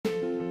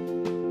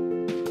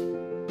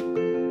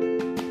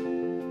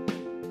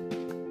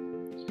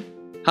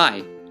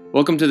Hi,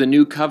 welcome to the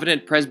New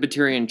Covenant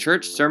Presbyterian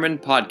Church Sermon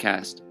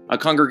Podcast, a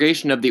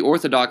congregation of the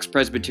Orthodox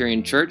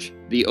Presbyterian Church,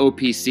 the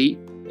OPC,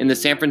 in the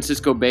San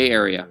Francisco Bay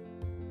Area.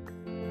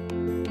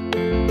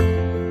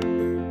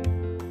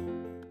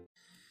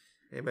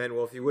 Amen.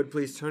 Well, if you would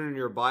please turn in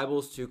your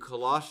Bibles to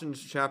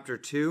Colossians chapter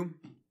 2.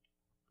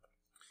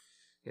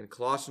 In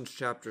Colossians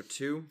chapter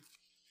 2,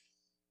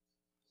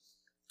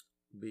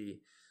 we'll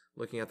be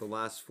looking at the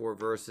last four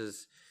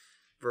verses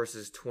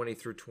 20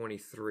 through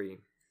 23.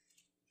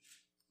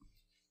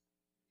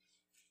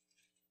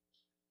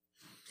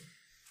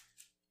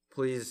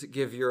 Please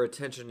give your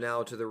attention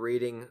now to the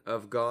reading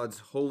of God's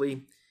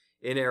holy,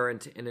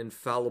 inerrant, and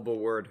infallible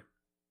word.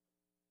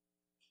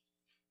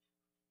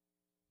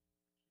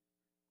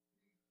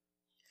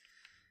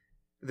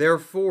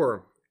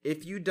 Therefore,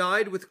 if you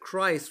died with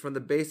Christ from the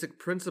basic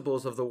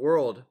principles of the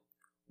world,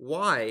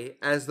 why,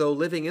 as though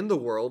living in the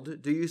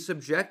world, do you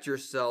subject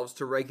yourselves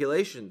to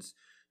regulations?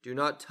 Do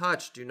not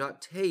touch, do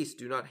not taste,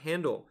 do not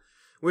handle,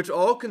 which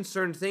all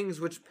concern things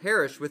which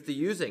perish with the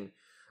using,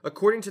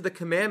 according to the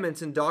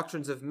commandments and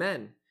doctrines of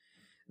men.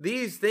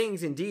 These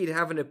things indeed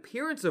have an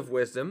appearance of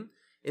wisdom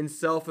in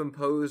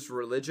self-imposed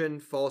religion,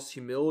 false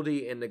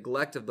humility, and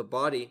neglect of the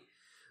body,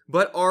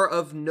 but are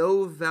of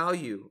no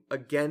value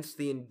against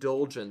the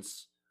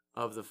indulgence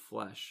of the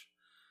flesh.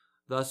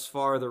 Thus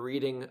far, the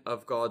reading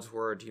of God's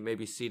word. You may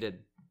be seated.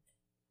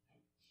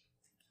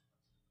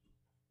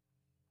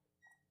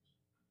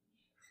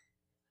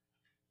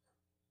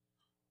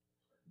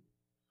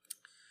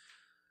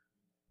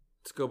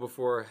 Let's go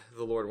before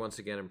the Lord once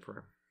again in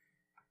prayer.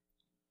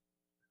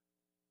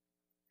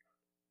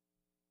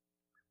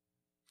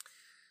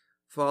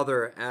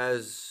 Father,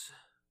 as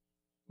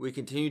we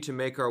continue to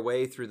make our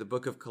way through the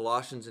book of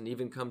Colossians and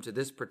even come to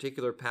this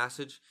particular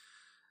passage,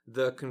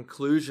 the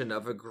conclusion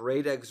of a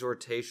great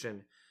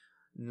exhortation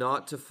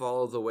not to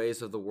follow the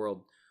ways of the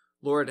world.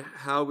 Lord,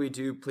 how we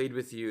do plead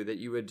with you that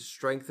you would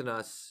strengthen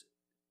us,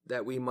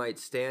 that we might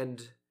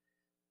stand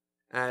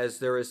as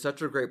there is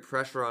such a great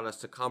pressure on us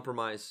to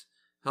compromise.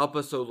 Help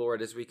us, O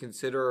Lord, as we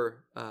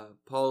consider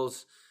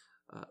Paul's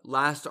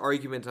last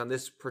argument on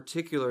this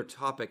particular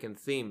topic and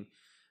theme.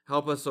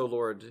 Help us, O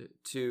Lord,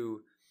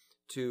 to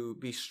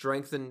be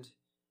strengthened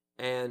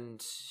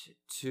and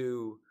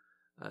to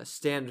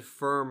stand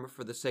firm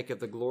for the sake of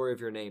the glory of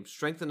your name.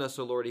 Strengthen us,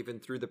 O Lord, even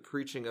through the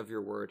preaching of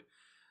your word.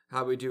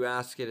 How we do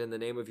ask it in the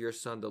name of your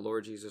Son, the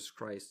Lord Jesus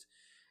Christ.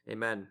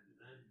 Amen.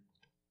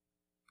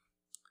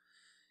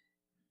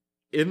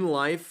 In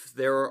life,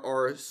 there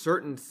are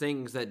certain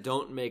things that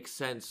don't make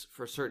sense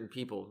for certain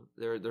people.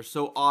 They're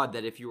so odd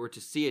that if you were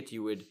to see it,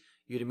 you'd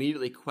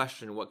immediately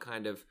question what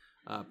kind of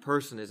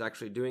person is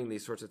actually doing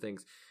these sorts of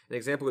things. An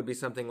example would be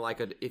something like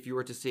if you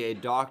were to see a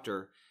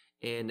doctor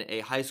in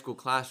a high school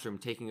classroom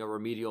taking a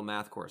remedial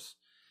math course.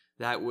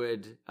 That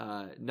would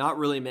not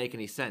really make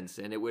any sense,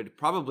 and it would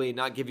probably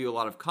not give you a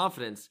lot of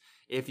confidence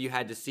if you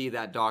had to see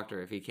that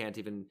doctor, if he can't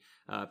even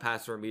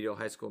pass a remedial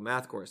high school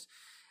math course.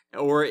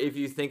 Or if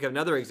you think of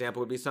another example,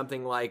 would be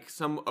something like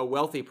a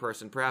wealthy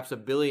person, perhaps a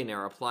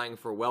billionaire applying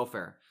for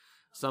welfare,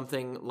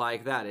 something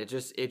like that. It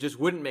just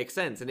wouldn't make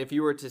sense. And if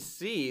you were to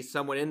see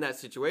someone in that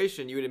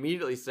situation, you would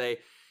immediately say,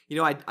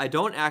 I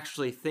don't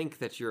actually think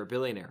that you're a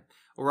billionaire,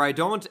 or I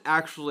don't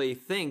actually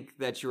think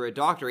that you're a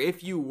doctor.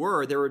 If you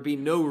were, there would be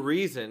no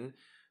reason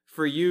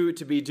for you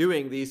to be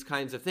doing these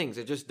kinds of things.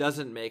 It just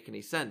doesn't make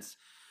any sense.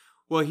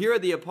 Well, here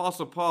the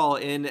Apostle Paul,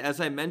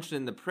 as I mentioned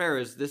in the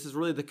prayers, this is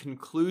really the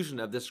conclusion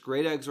of this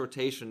great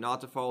exhortation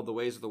not to follow the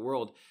ways of the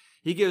world.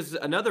 He gives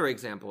another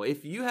example.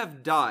 If you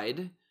have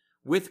died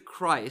with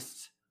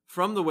Christ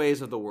from the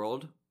ways of the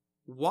world,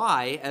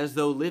 why, as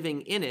though living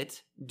in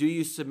it, do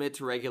you submit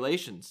to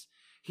regulations?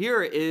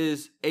 Here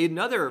is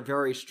another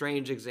very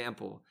strange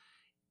example.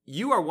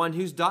 You are one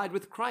who's died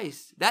with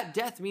Christ. That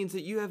death means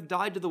that you have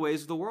died to the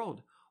ways of the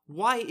world.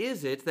 Why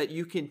is it that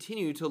you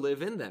continue to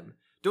live in them?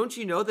 Don't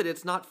you know that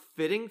it's not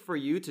fitting for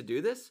you to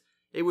do this?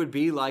 It would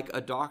be like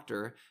a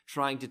doctor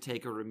trying to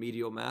take a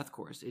remedial math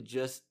course. It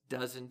just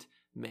doesn't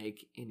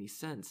make any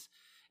sense.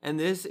 And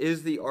this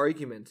is the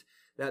argument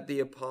that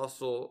the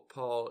Apostle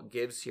Paul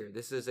gives here.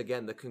 This is,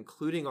 again, the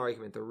concluding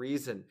argument, the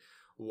reason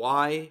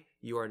why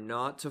you are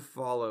not to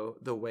follow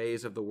the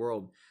ways of the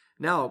world.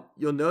 Now,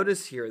 you'll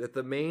notice here that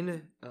the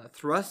main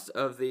thrust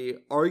of the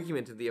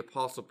argument of the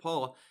Apostle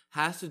Paul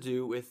has to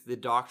do with the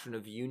doctrine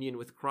of union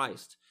with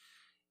Christ.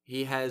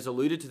 He has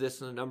alluded to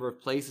this in a number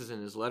of places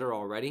in his letter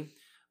already,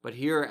 but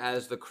here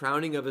as the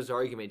crowning of his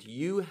argument,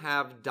 you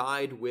have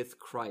died with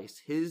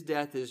Christ. His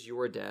death is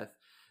your death.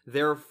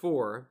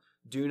 Therefore,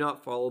 do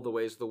not follow the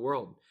ways of the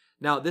world.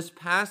 Now, this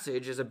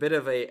passage is a bit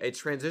of a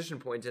transition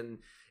point in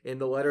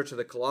the letter to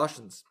the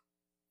Colossians,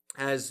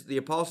 as the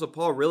Apostle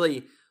Paul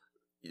really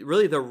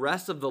the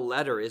rest of the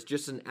letter is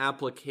just an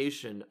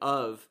application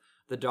of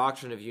the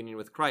doctrine of union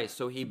with Christ.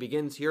 So he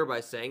begins here by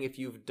saying, if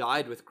you've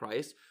died with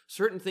Christ,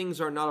 certain things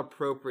are not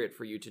appropriate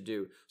for you to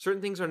do.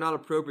 Certain things are not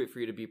appropriate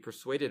for you to be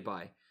persuaded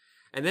by.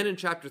 And then in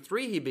chapter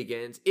 3, he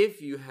begins, if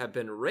you have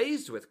been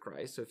raised with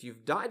Christ, so if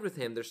you've died with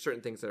him, there's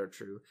certain things that are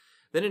true.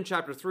 Then in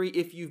chapter 3,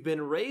 if you've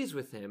been raised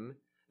with him,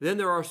 then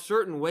there are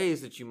certain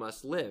ways that you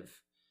must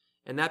live.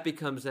 And that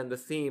becomes then the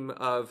theme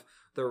of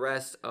the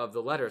rest of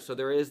the letter. So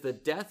there is the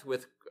death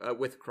with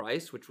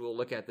Christ, which we'll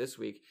look at this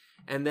week,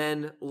 and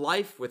then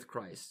life with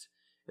Christ.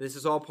 And this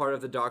is all part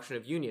of the doctrine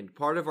of union.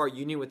 Part of our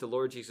union with the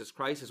Lord Jesus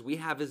Christ is we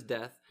have his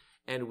death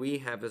and we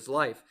have his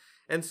life.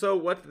 And so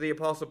what the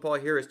Apostle Paul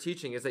here is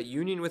teaching is that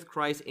union with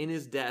Christ in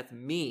his death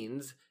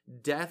means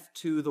death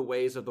to the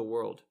ways of the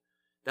world.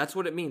 That's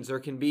what it means. There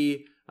can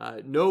be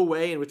no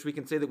way in which we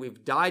can say that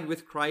we've died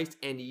with Christ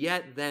and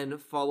yet then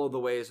follow the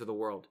ways of the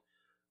world.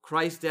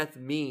 Christ's death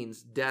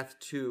means death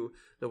to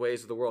the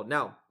ways of the world.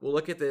 Now, we'll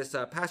look at this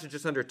passage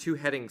just under 2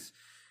 headings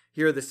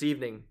here this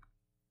evening.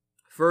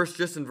 First,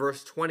 just in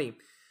verse 20,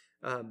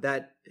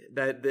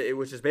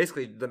 which is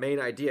basically the main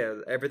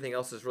idea. Everything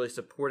else is really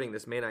supporting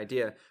this main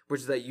idea,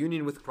 which is that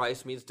union with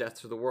Christ means death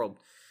to the world.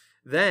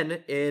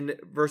 Then, in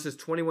verses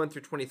 21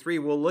 through 23,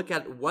 we'll look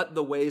at what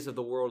the ways of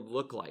the world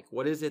look like.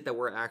 What is it that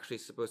we're actually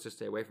supposed to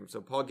stay away from?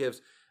 So Paul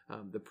gives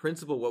the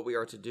principle, what we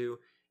are to do,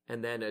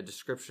 and then a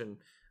description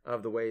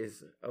of the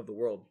ways of the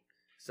world,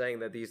 saying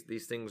that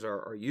these things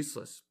are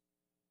useless.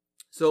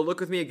 So look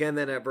with me again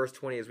then at verse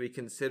 20 as we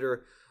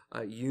consider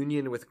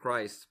union with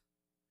Christ.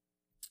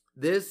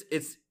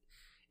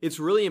 It's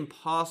really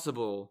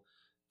impossible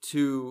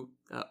to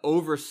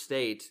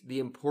overstate the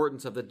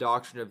importance of the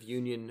doctrine of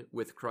union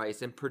with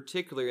Christ, and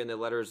particularly in the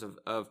letters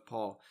of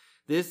Paul.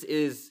 This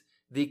is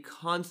the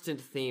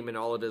constant theme in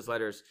all of his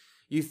letters.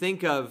 You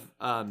think of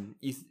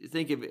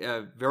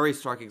a very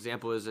stark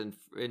example is in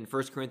 1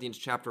 Corinthians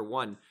chapter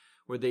 1,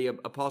 where the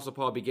Apostle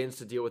Paul begins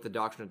to deal with the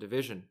doctrine of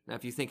division. Now,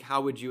 if you think,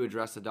 how would you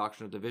address the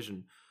doctrine of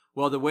division?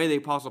 Well, the way the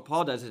Apostle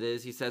Paul does it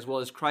is, he says, well,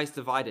 is Christ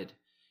divided?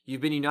 You've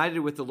been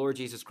united with the Lord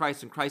Jesus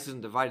Christ, and Christ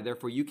isn't divided,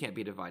 therefore you can't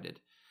be divided.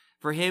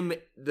 For him,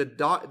 the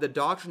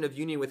doctrine of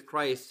union with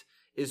Christ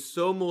is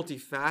so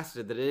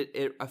multifaceted that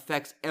it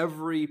affects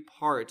every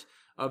part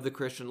of the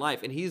Christian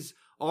life. And he's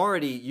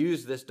already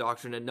used this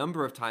doctrine a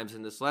number of times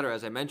in this letter,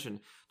 as I mentioned.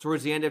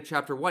 Towards the end of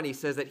chapter 1, he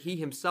says that he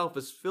himself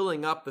is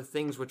filling up the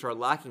things which are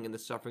lacking in the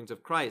sufferings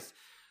of Christ.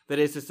 That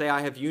is to say,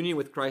 I have union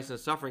with Christ in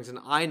the sufferings, and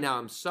I now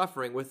am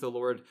suffering with the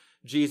Lord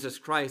Jesus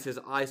Christ as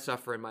I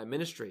suffer in my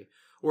ministry.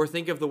 Or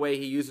think of the way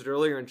he used it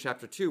earlier in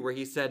chapter 2, where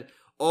he said,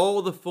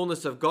 all the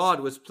fullness of God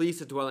was pleased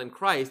to dwell in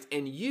Christ,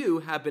 and you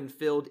have been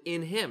filled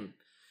in him.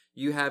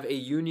 You have a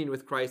union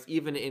with Christ,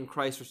 even in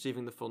Christ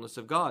receiving the fullness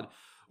of God.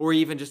 Or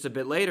even just a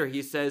bit later,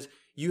 he says,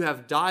 you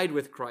have died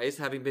with Christ,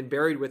 having been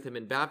buried with him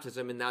in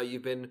baptism, and now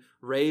you've been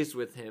raised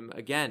with him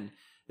again.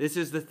 This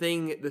is the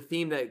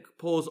theme that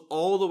pulls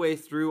all the way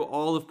through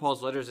all of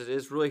Paul's letters. It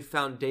is really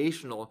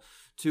foundational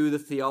to the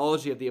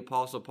theology of the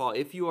Apostle Paul.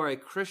 If you are a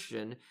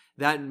Christian,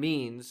 that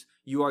means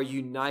you are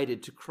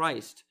united to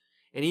Christ.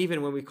 And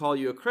even when we call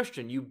you a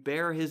Christian, you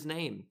bear his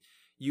name.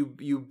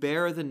 You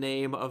bear the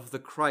name of the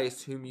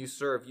Christ whom you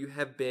serve. You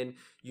have been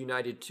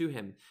united to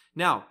him.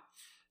 Now,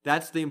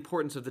 that's the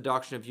importance of the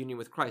doctrine of union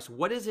with Christ.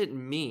 What does it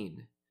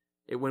mean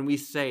when we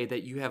say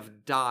that you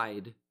have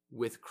died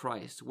with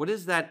Christ? What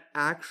does that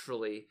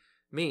actually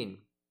mean?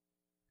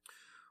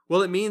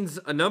 Well, it means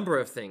a number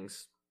of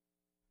things.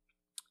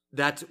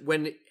 That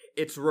when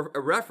it's a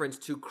reference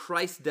to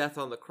Christ's death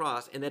on the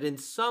cross, and that in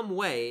some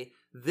way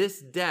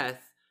this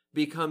death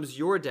becomes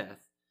your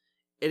death.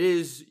 It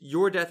is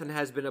your death and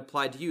has been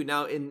applied to you.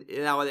 Now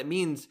that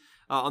means,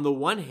 on the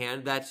one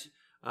hand, that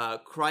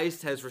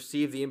Christ has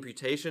received the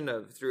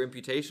imputation through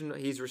imputation.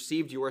 He's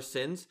received your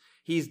sins.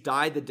 He's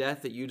died the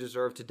death that you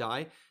deserve to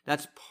die.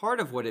 That's part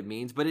of what it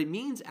means, but it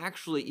means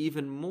actually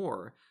even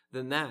more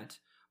than that.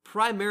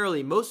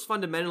 Primarily, most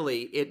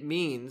fundamentally, it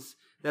means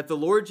that the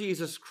Lord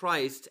Jesus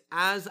Christ,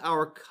 as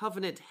our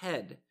covenant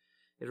head,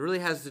 it really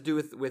has to do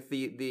with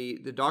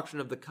the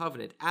doctrine of the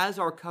covenant. As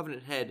our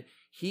covenant head,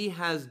 he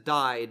has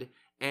died,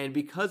 and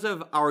because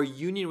of our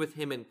union with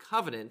him in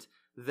covenant,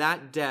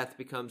 that death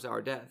becomes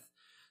our death.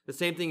 The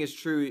same thing is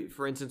true,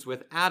 for instance,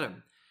 with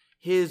Adam.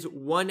 His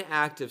one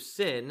act of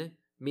sin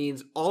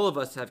means all of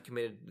us have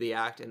committed the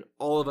act, and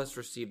all of us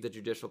receive the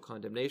judicial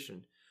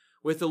condemnation.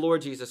 With the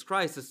Lord Jesus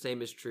Christ, the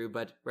same is true,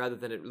 but rather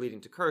than it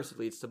leading to curse, it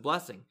leads to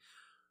blessing.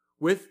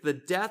 With the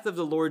death of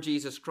the Lord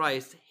Jesus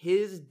Christ,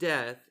 his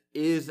death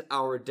is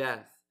our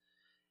death,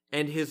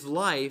 and his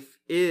life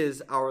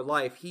is our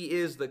life. He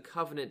is the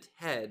covenant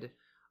head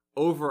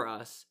over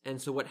us,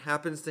 and so what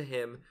happens to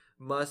him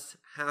must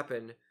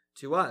happen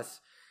to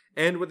us.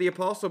 And what the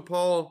Apostle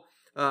Paul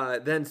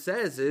then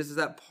says is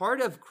that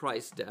part of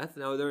Christ's death,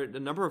 now there are a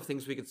number of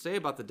things we could say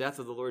about the death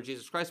of the Lord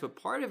Jesus Christ,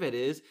 but part of it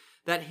is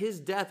that his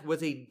death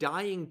was a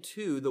dying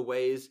to the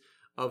ways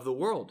of the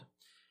world.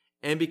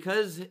 And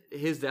because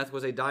his death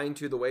was a dying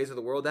to the ways of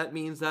the world, that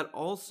means that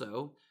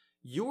also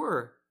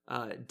your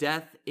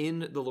death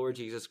in the Lord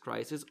Jesus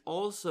Christ is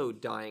also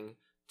dying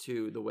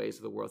to the ways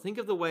of the world. Think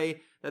of the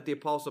way that the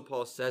Apostle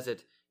Paul says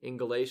it in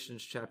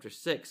Galatians chapter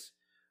 6,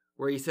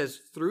 where he says,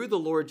 through the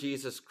Lord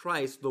Jesus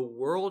Christ, the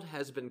world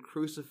has been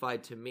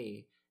crucified to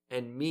me,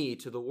 and me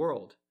to the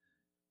world.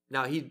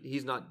 Now,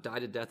 he's not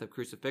died a death of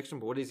crucifixion,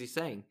 but what is he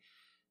saying?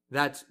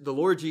 That the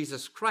Lord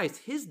Jesus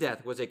Christ, his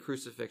death was a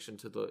crucifixion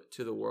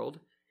to the world,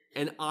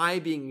 and I,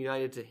 being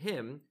united to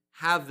him,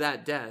 have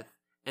that death,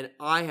 and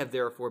I have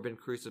therefore been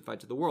crucified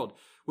to the world,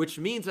 which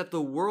means that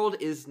the world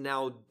is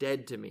now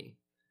dead to me.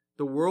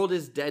 The world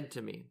is dead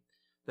to me.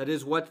 That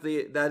is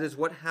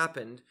what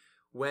happened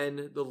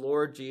when the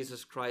Lord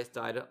Jesus Christ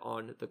died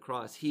on the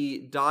cross. He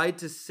died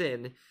to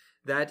sin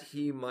that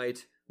he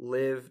might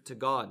live to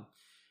God.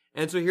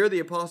 And so here the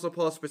Apostle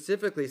Paul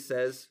specifically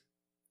says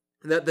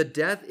that the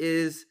death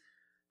is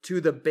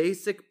to the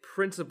basic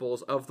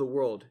principles of the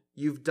world.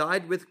 You've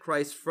died with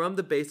Christ from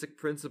the basic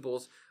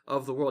principles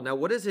of the world. Now,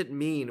 what does it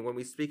mean when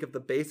we speak of the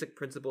basic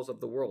principles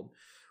of the world?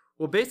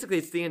 Well, basically,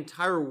 it's the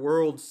entire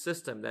world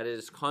system that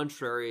is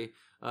contrary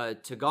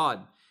to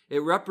God.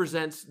 It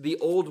represents the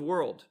old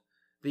world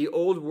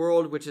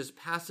which is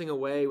passing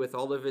away with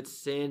all of its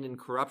sin and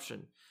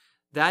corruption.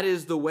 That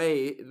is the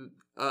ways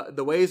of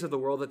the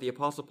world that the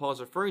Apostle Paul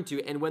is referring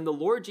to. And when the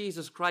Lord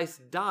Jesus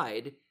Christ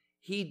died,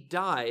 he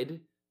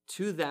died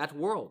to that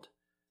world.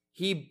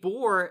 He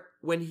bore,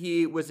 when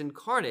he was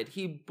incarnate,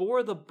 he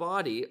bore the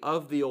body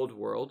of the old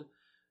world,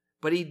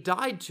 but he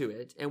died to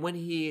it. And when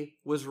he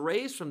was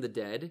raised from the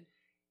dead,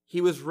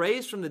 he was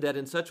raised from the dead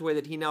in such a way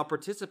that he now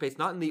participates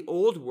not in the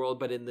old world,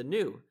 but in the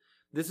new.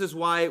 This is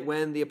why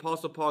when the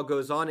Apostle Paul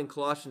goes on in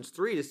Colossians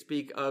 3 to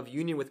speak of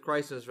union with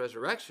Christ in his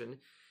resurrection,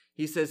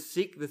 he says,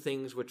 seek the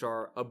things which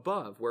are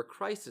above, where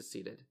Christ is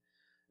seated.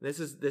 This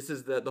is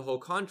the whole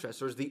contrast.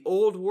 There's the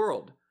old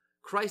world.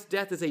 Christ's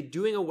death is a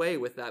doing away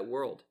with that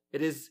world.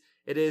 It is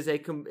a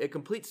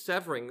complete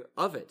severing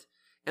of it.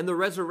 And the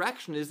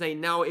resurrection is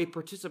now a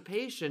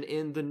participation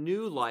in the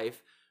new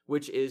life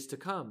which is to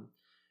come.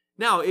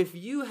 Now, if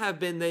you have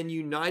been then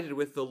united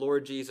with the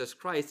Lord Jesus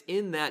Christ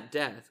in that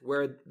death,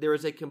 where there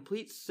is a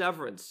complete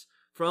severance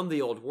from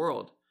the old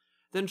world,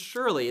 then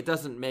surely it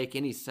doesn't make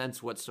any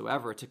sense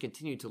whatsoever to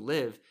continue to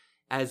live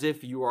as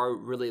if you are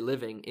really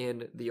living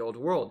in the old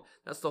world.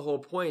 That's the whole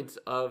point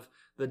of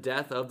the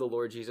death of the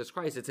Lord Jesus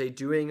Christ. It's a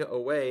doing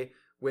away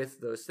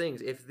with those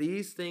things. If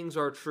these things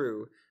are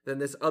true, then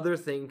this other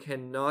thing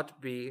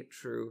cannot be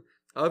true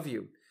of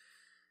you.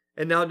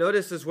 And now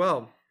notice as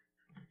well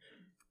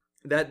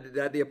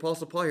that the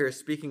Apostle Paul here is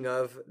speaking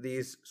of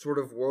these sort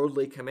of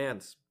worldly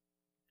commands.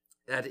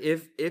 That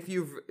if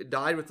you've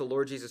died with the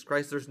Lord Jesus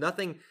Christ, there's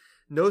nothing,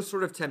 no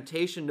sort of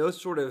temptation, no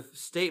sort of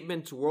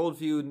statement,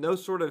 worldview, no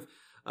sort of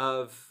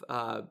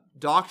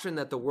doctrine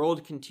that the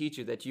world can teach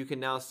you that you can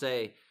now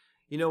say,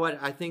 you know what,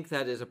 I think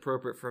that is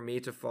appropriate for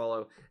me to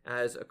follow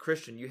as a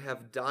Christian. You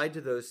have died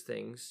to those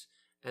things,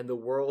 and the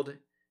world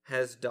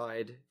has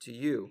died to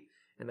you.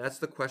 And that's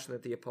the question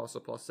that the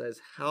Apostle Paul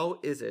says, how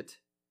is it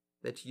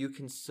that you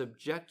can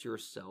subject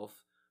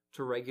yourself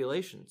to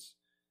regulations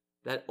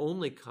that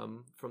only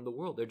come from the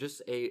world? They're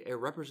just a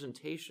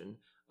representation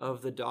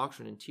of the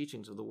doctrine and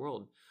teachings of the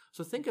world.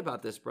 So think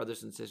about this,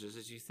 brothers and sisters,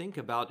 as you think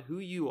about who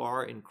you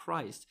are in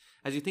Christ,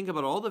 as you think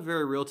about all the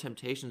very real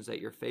temptations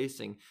that you're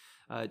facing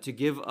to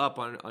give up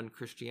on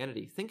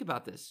Christianity. Think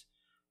about this.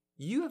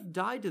 You have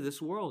died to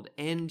this world,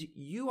 and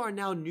you are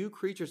now new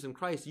creatures in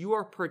Christ. You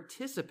are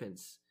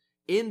participants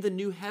in the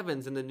new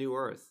heavens and the new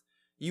earth.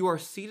 You are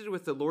seated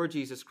with the Lord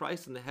Jesus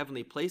Christ in the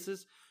heavenly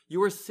places.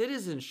 Your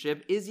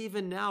citizenship is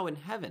even now in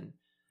heaven.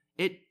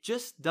 It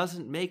just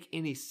doesn't make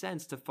any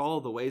sense to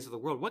follow the ways of the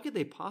world. What could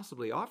they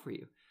possibly offer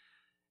you?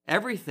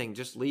 Everything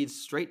just leads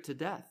straight to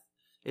death.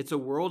 It's a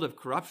world of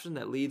corruption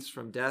that leads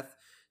from death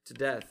to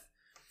death.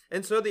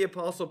 And so the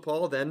Apostle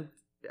Paul then,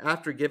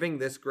 after giving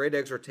this great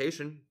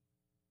exhortation,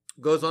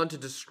 goes on to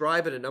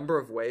describe in a number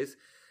of ways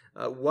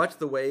what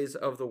the ways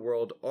of the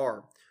world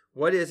are.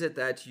 What is it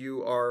that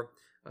you are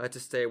to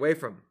stay away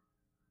from?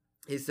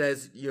 He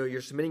says, you're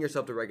submitting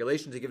yourself to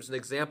regulations. He gives an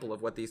example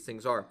of what these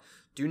things are.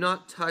 Do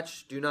not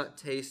touch, do not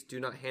taste, do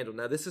not handle.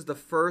 Now, this is the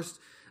first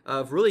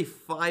of really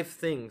 5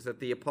 things that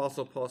the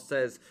Apostle Paul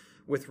says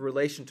with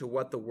relation to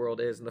what the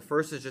world is. And the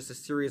first is just a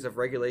series of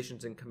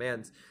regulations and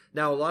commands.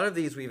 Now, a lot of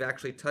these we've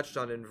actually touched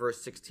on in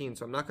verse 16,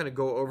 so I'm not going to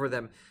go over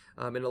them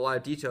in a lot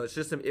of detail. It's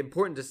just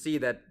important to see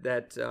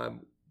that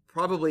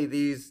probably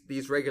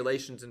these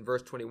regulations in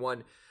verse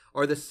 21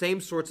 are the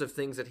same sorts of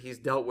things that he's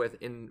dealt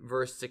with in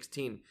verse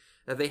 16,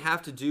 that they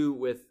have to do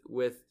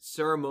with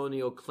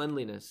ceremonial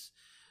cleanliness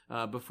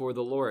before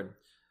the Lord,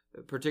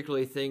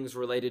 particularly things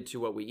related to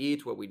what we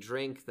eat, what we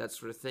drink, that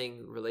sort of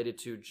thing, related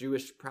to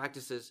Jewish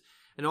practices.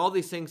 And all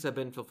these things have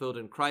been fulfilled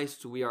in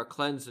Christ. We are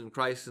cleansed in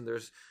Christ, and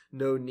there's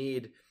no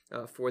need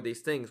for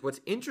these things.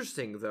 What's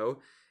interesting, though,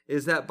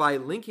 is that by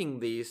linking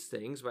these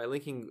things, by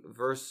linking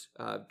verse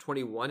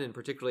 21, and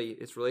particularly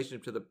its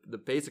relationship to the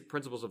basic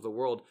principles of the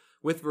world,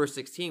 with verse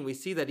 16, we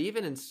see that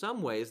even in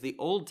some ways, the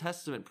Old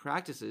Testament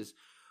practices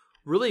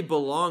really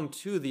belong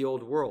to the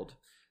old world.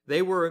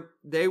 They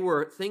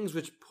were things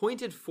which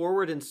pointed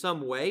forward in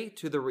some way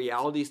to the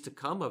realities to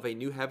come of a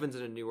new heavens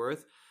and a new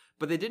earth,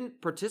 but they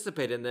didn't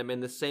participate in them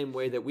in the same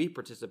way that we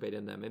participate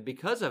in them. And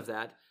because of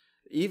that,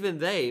 even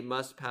they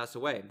must pass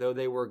away. Though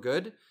they were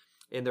good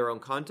in their own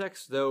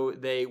context, though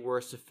they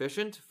were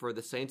sufficient for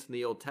the saints in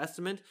the Old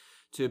Testament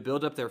to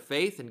build up their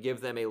faith and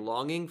give them a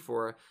longing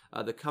for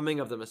the coming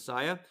of the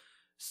Messiah,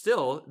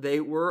 still they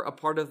were a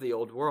part of the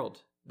old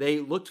world. They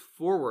looked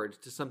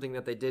forward to something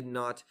that they did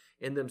not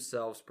in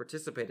themselves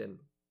participate in.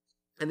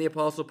 And the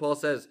Apostle Paul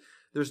says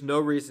there's no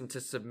reason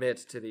to submit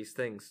to these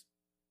things.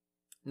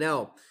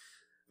 Now,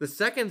 the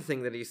second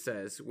thing that he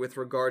says with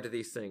regard to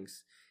these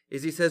things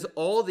is he says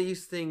all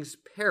these things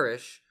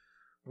perish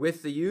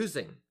with the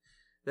using.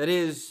 That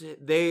is,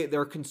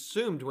 they're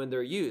consumed when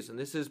they're used. And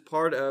this is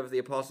part of the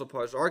Apostle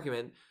Paul's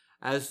argument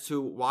as to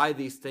why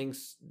these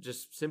things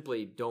just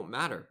simply don't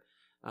matter.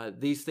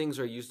 These things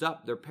are used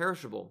up. They're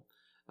perishable.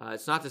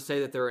 It's not to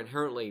say that they're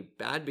inherently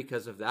bad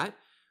because of that,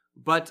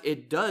 but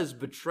it does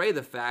betray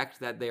the fact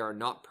that they are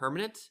not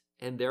permanent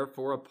and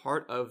therefore a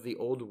part of the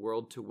old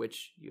world to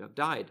which you have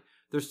died.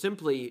 They're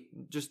simply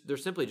just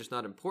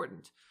not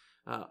important.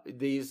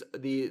 He's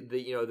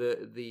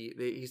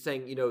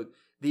saying,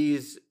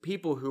 these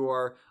people who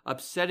are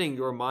upsetting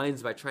your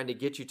minds by trying to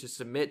get you to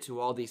submit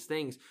to all these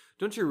things,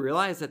 don't you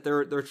realize that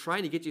they're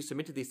trying to get you to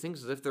submit to these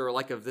things as if they're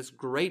like of this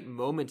great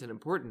moment and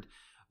important,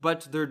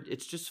 but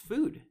it's just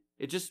food.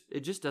 It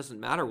just doesn't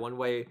matter one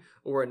way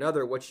or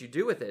another what you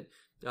do with it.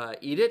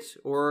 Eat it,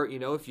 or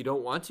if you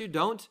don't want to,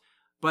 don't.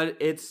 But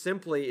it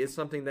simply is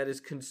something that is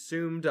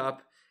consumed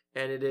up,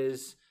 and it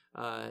is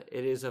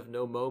of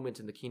no moment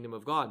in the kingdom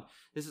of God.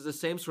 This is the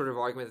same sort of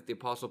argument that the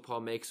Apostle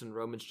Paul makes in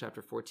Romans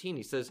chapter 14.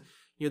 He says,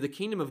 the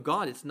kingdom of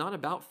God, it's not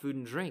about food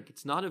and drink.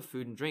 It's not of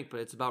food and drink, but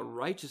it's about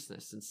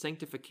righteousness and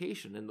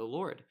sanctification in the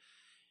Lord.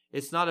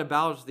 It's not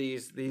about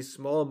these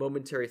small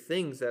momentary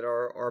things that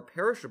are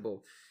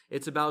perishable.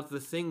 It's about the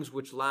things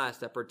which last,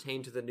 that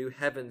pertain to the new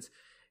heavens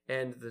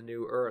and the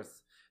new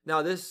earth.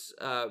 Now, this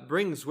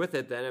brings with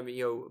it then,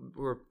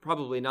 we're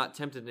probably not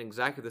tempted in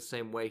exactly the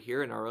same way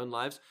here in our own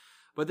lives,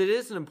 but it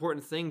is an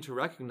important thing to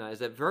recognize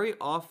that very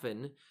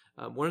often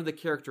one of the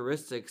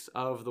characteristics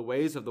of the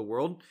ways of the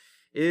world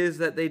is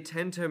that they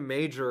tend to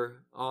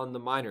major on the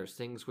minors,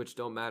 things which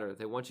don't matter.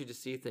 They want you to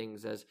see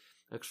things as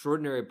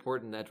extraordinarily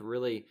important that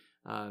really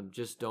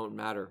just don't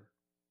matter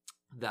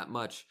that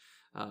much.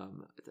 I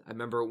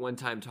remember one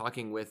time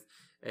talking with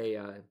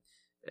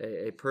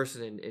a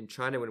person in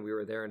China when we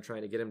were there and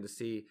trying to get him to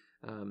see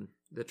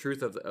the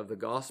truth of the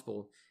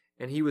gospel,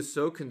 and he was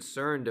so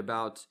concerned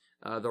about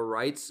the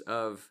rights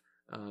of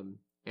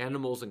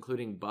animals,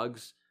 including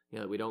bugs.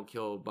 That we don't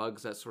kill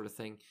bugs, that sort of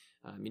thing.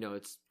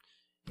 It's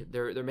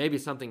there may be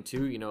something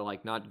to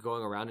like not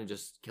going around and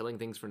just killing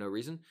things for no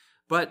reason,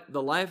 but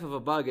the life of a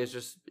bug is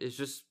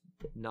just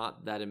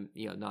not that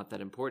not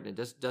that important.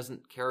 It just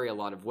doesn't carry a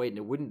lot of weight,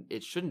 and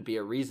it shouldn't be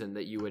a reason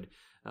that you would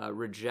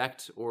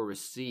reject or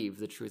receive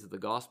the truth of the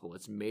gospel.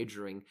 It's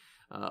majoring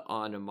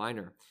on a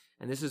minor.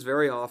 And this is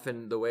very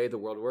often the way the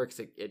world works.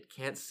 It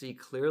can't see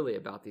clearly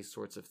about these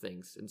sorts of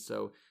things. And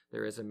so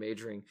there is a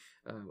majoring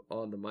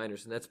on the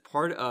minors. And that's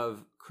part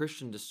of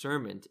Christian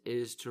discernment,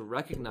 is to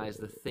recognize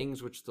the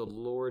things which the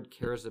Lord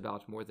cares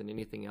about more than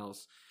anything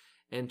else,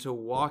 and to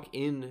walk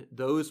in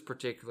those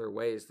particular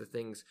ways, the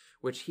things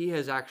which he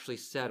has actually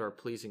said are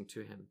pleasing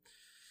to him.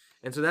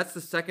 And so that's the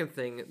second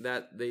thing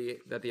that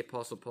the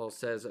Apostle Paul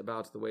says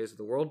about the ways of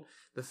the world.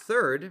 The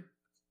third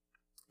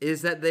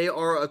is that they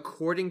are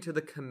according to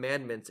the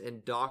commandments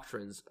and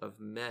doctrines of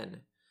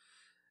men.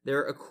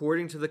 They're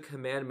according to the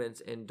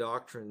commandments and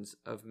doctrines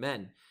of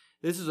men.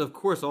 This is, of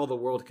course, all the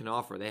world can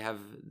offer. They have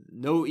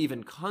no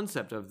even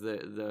concept of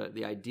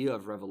the idea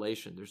of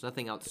revelation. There's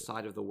nothing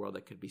outside of the world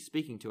that could be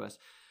speaking to us.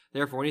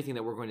 Therefore, anything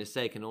that we're going to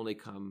say can only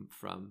come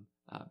from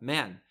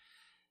man.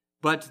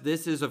 But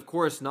this is, of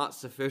course, not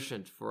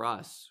sufficient for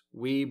us.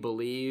 We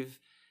believe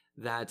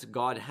that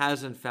God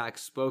has, in fact,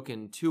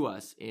 spoken to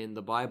us in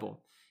the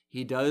Bible.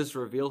 He does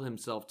reveal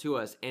himself to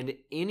us, and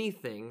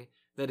anything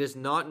that is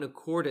not in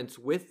accordance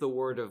with the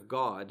Word of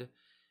God,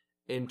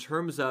 in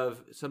terms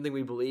of something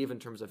we believe in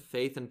terms of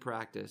faith and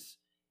practice,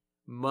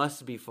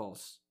 must be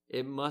false.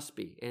 It must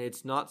be, and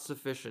it's not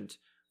sufficient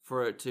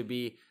for it to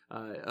be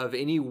of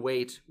any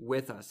weight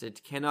with us.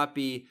 It cannot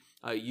be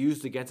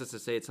used against us to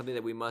say it's something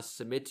that we must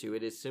submit to.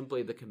 It is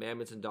simply the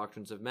commandments and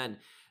doctrines of men.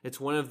 It's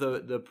one of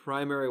the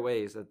primary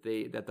ways that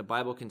the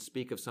Bible can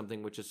speak of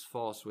something which is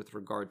false with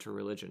regard to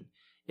religion.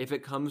 If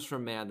it comes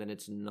from man, then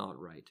it's not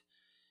right.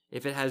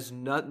 If it has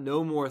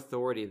no more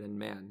authority than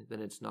man, then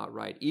it's not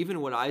right.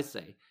 Even what I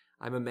say,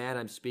 I'm a man,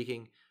 I'm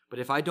speaking, but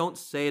if I don't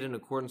say it in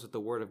accordance with the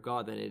Word of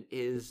God, then it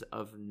is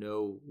of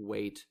no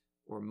weight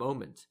or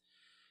moment.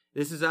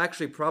 This is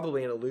actually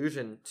probably an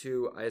allusion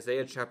to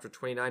Isaiah chapter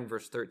 29,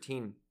 verse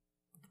 13,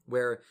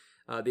 where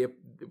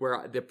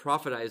the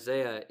prophet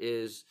Isaiah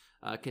is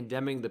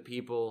condemning the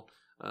people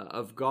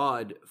of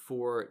God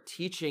for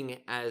teaching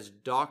as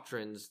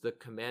doctrines the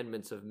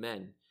commandments of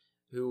men,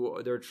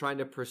 who they're trying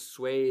to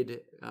persuade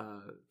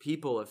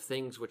people of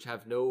things which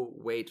have no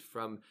weight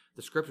from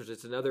the Scriptures.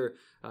 It's another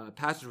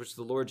passage which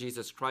the Lord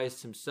Jesus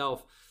Christ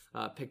himself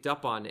picked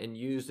up on and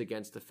used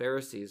against the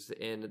Pharisees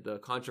in the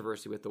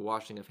controversy with the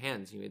washing of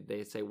hands.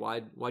 They say,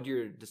 why do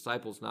your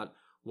disciples not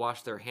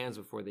wash their hands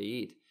before they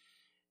eat?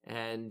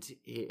 And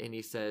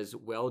he says,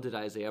 well did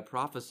Isaiah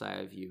prophesy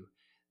of you.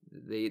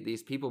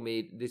 These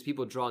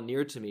people draw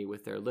near to me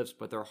with their lips,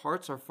 but their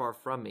hearts are far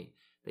from me.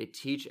 They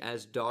teach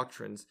as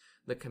doctrines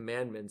the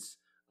commandments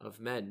of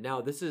men.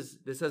 Now, this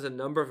has a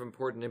number of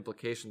important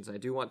implications. I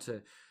do want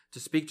to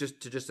speak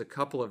just a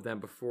couple of them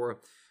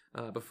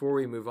before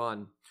we move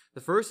on.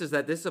 The first is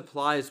that this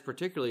applies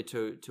particularly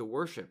to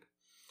worship.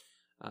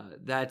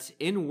 That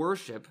in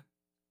worship,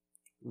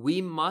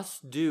 we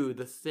must do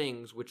the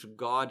things which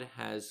God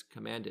has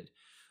commanded.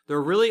 There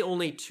are really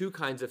only two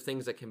kinds of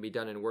things that can be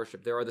done in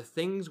worship. There are the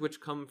things which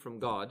come from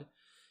God,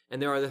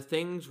 and there are the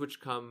things which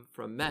come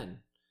from men.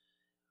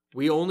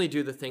 We only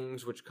do the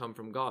things which come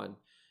from God.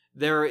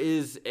 There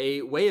is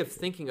a way of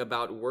thinking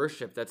about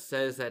worship that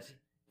says that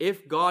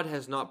if God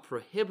has not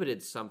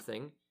prohibited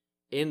something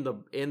in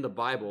the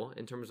Bible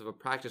in terms of a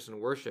practice in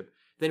worship,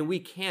 then we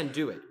can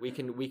do it.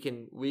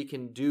 We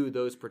can do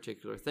those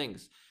particular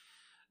things.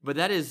 But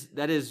that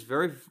is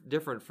very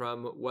different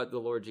from what the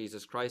Lord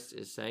Jesus Christ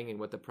is saying and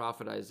what the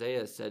prophet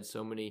Isaiah said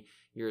so many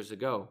years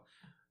ago.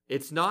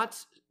 It's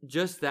not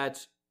just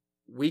that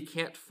we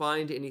can't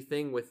find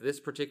anything with this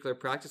particular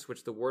practice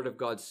which the Word of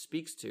God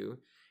speaks to.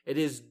 It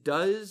is,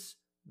 does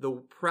the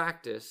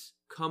practice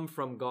come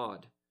from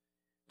God?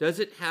 Does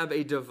it have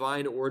a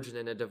divine origin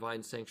and a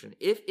divine sanction?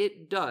 If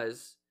it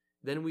does,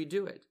 then we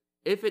do it.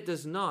 If it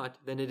does not,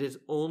 then it is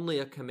only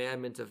a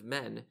commandment of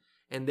men,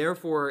 and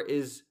therefore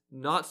is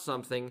not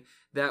something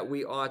that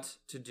we ought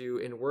to do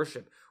in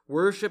worship.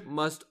 Worship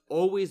must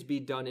always be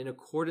done in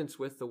accordance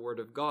with the Word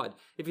of God.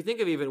 If you think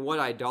of even what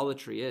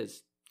idolatry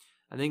is,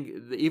 I think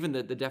even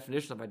the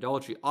definition of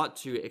idolatry ought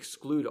to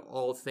exclude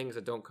all things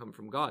that don't come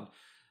from God.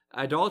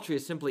 Idolatry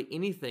is simply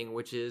anything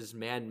which is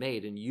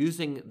man-made and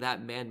using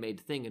that man-made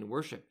thing in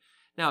worship.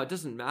 Now, it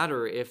doesn't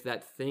matter if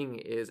that thing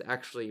is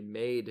actually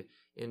made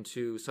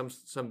into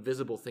some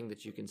visible thing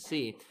that you can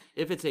see.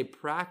 If it's a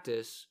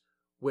practice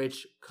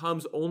which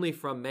comes only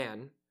from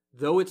man,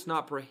 though it's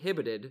not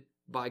prohibited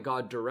by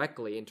God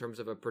directly in terms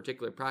of a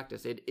particular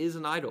practice, it is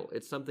an idol.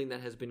 It's something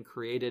that has been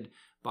created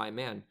by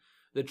man.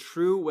 The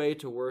true way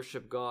to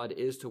worship God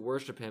is to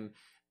worship Him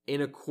in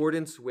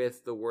accordance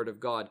with the Word of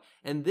God.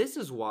 And this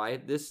is why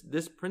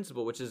this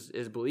principle, which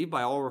is believed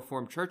by all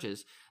Reformed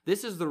churches,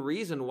 this is the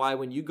reason why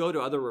when you go to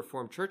other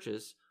Reformed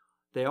churches,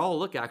 they all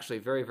look actually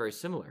very, very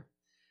similar.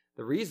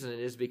 The reason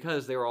is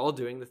because they're all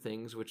doing the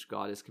things which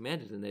God has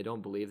commanded, and they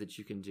don't believe that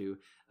you can do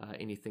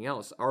anything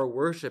else. Our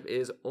worship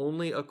is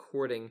only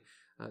according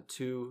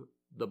to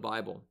the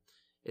Bible.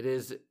 It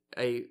is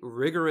a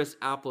rigorous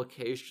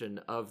application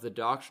of the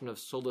doctrine of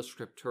sola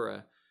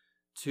scriptura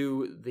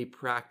to the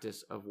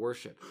practice of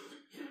worship.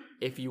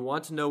 If you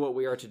want to know what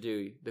we are to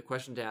do, the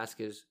question to ask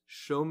is,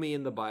 show me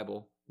in the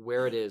Bible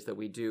where it is that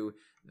we do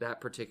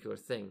that particular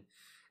thing.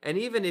 And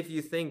even if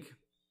you think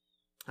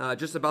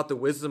just about the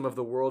wisdom of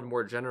the world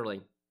more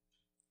generally,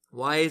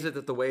 why is it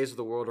that the ways of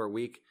the world are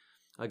weak?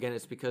 Again,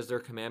 it's because their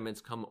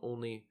commandments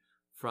only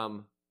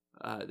come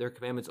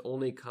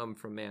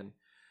from man.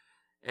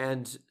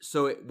 And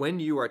so when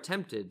you are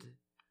tempted,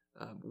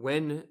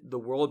 when the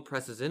world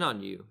presses in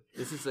on you,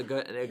 this is a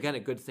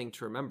good thing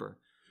to remember.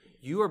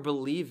 You are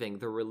believing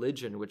the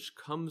religion which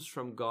comes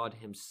from God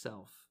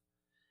Himself.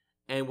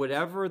 And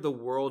whatever the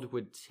world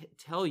would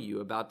tell you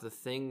about the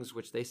things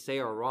which they say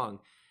are wrong,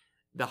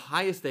 the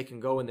highest they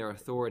can go in their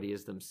authority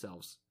is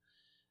themselves.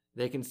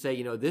 They can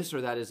say, this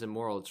or that is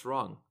immoral, it's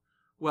wrong.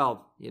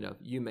 Well,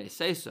 you may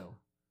say so,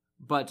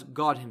 but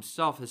God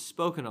Himself has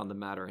spoken on the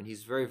matter, and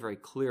He's very, very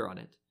clear on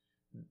it.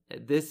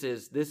 This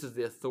is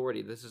the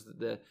authority. This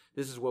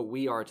is what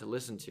we are to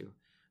listen to.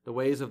 The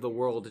ways of the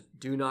world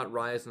do not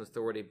rise in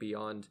authority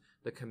beyond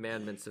the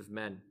commandments of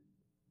men.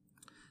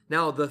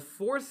 Now, the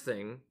fourth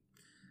thing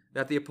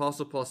that the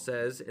Apostle Paul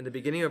says in the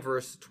beginning of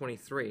verse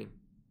 23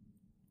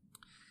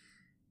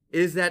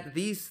 is that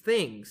these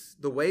things,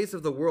 the ways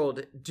of the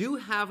world, do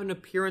have an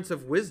appearance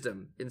of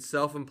wisdom in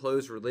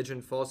self-imposed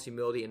religion, false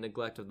humility, and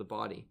neglect of the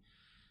body.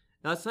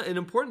 Now, it's an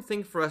important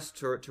thing for us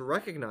to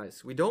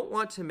recognize. We don't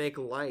want to make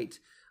light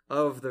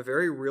of the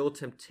very real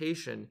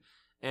temptation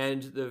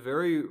and the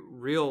very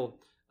real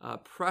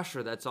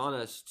pressure that's on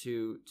us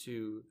to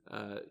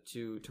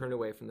turn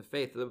away from the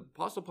faith. The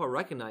Apostle Paul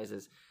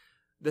recognizes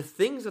the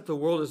things that the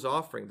world is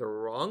offering, they're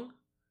wrong.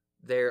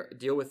 They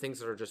deal with things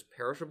that are just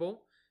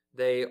perishable.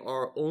 They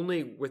are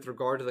only with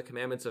regard to the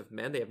commandments of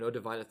men. They have no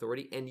divine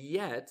authority. And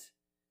yet,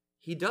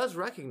 he does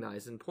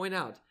recognize and point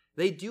out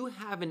they do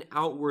have an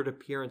outward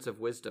appearance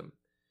of wisdom.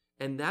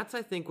 And that's,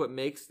 I think, what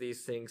makes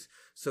these things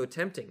so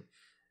tempting.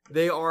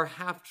 They are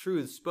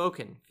half-truths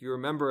spoken. If you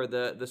remember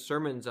the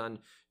sermons on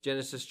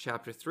Genesis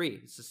chapter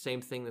 3, it's the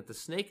same thing that the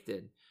snake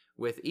did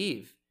with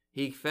Eve.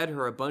 He fed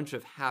her a bunch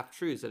of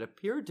half-truths that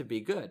appeared to be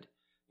good.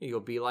 You'll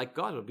be like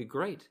God. It'll be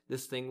great.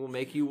 This thing will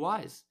make you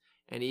wise.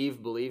 And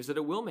Eve believes that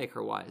it will make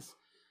her wise.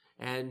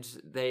 And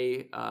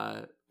they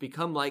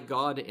become like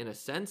God in a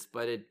sense,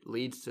 but it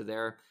leads to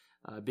their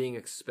being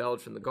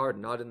expelled from the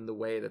garden, not in the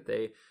way that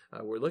they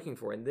were looking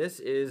for. And this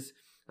is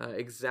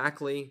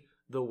exactly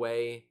the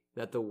way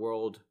that the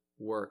world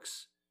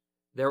works.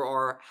 There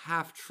are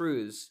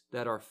half-truths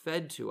that are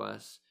fed to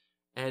us,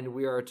 and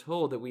we are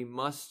told that we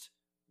must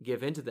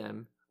give into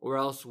them, or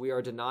else we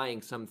are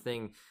denying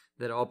something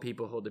that all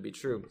people hold to be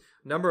true.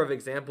 A number of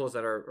examples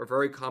that are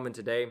very common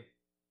today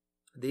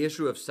The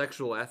issue of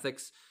sexual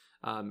ethics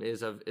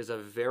is a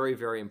very,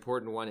 very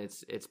important one.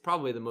 It's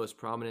probably the most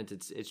prominent.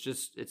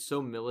 It's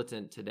so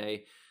militant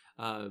today.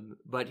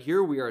 But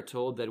here we are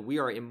told that we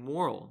are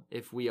immoral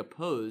if we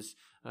oppose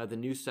the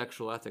new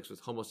sexual ethics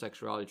with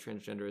homosexuality,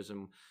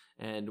 transgenderism,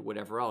 and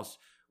whatever else.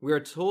 We are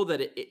told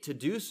that to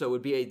do so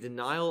would be a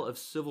denial of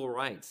civil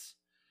rights.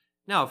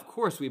 Now, of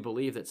course, we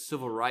believe that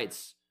civil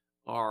rights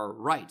are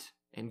right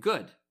and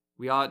good.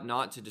 We ought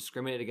not to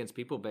discriminate against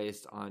people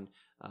based on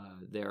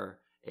their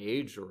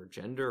age or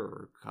gender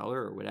or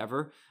color or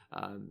whatever.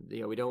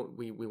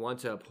 We want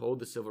to uphold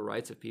the civil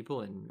rights of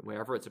people and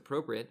wherever it's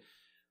appropriate.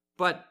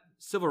 But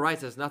civil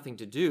rights has nothing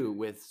to do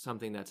with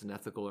something that's an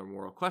ethical or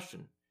moral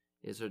question.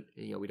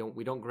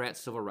 We don't grant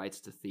civil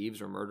rights to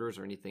thieves or murderers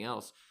or anything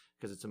else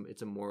because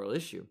it's a moral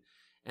issue.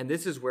 And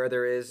this is where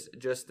there is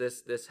just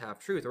this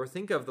half-truth. Or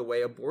think of the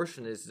way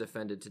abortion is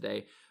defended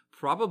today.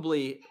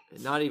 Probably,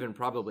 not even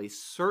probably,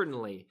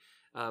 certainly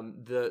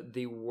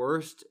the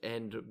worst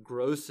and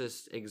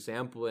grossest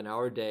example in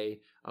our day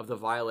of the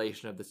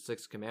violation of the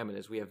Sixth Commandment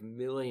is we have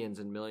millions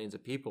and millions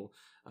of people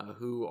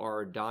who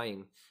are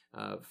dying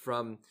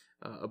from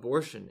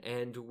abortion.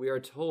 And we are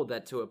told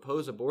that to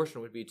oppose abortion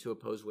would be to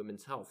oppose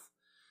women's health.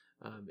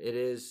 It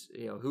is,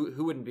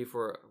 who wouldn't be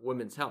for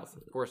women's health?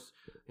 Of course,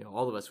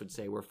 all of us would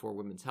say we're for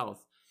women's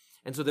health.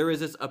 And so there is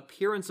this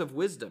appearance of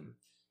wisdom.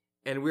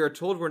 And we are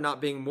told we're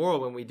not being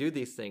moral when we do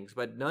these things,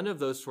 but none of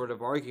those sort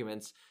of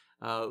arguments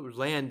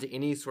land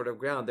any sort of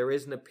ground. There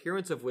is an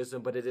appearance of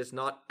wisdom, but it is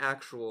not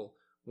actual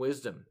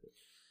wisdom.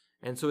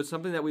 And so it's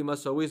something that we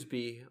must always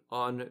be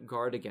on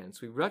guard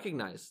against. We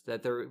recognize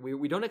that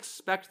we don't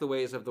expect the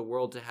ways of the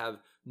world to have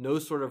no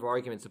sort of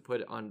arguments to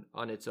put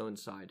on its own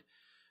side.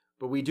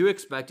 But we do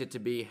expect it to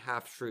be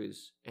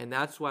half-truths. And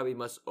that's why we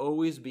must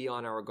always be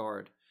on our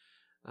guard.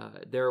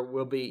 There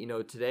will be,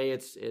 today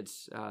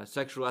it's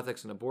sexual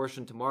ethics and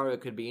abortion. Tomorrow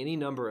it could be any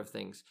number of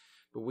things.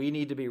 But we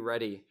need to be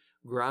ready,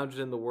 grounded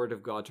in the Word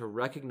of God, to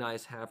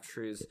recognize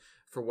half-truths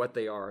for what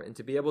they are and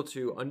to be able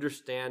to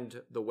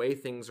understand the way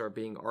things are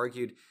being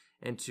argued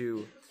and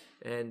to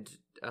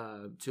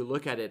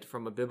look at it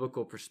from a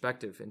biblical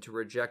perspective and to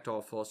reject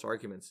all false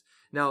arguments.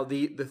 Now,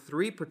 the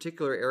three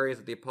particular areas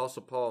that the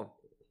Apostle Paul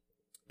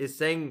is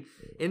saying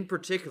in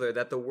particular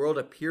that the world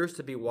appears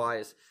to be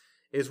wise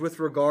is with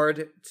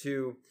regard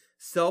to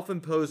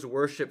self-imposed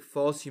worship,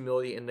 false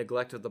humility, and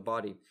neglect of the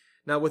body.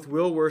 Now, with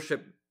will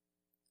worship,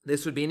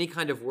 this would be any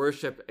kind of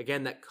worship,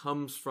 again, that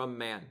comes from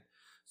man.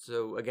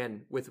 So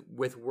again,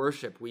 with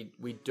worship,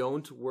 we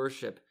don't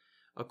worship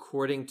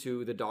according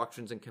to the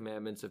doctrines and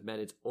commandments of men.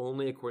 It's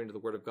only according to the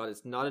Word of God.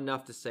 It's not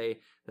enough to say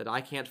that I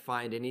can't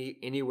find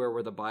anywhere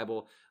where the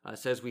Bible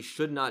says we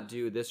should not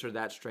do this or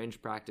that strange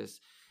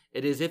practice.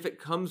 It is if it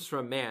comes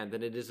from man,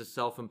 then it is a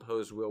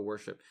self-imposed will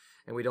worship,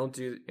 and we don't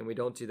do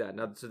that.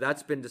 Now, so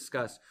that's been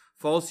discussed.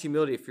 False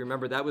humility, if you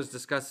remember, that was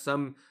discussed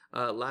some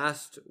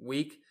last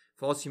week.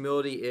 False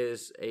humility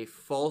is a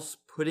false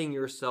putting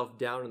yourself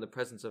down in the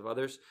presence of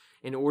others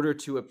in order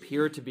to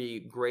appear to be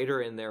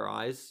greater in their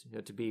eyes,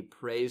 to be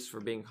praised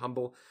for being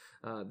humble,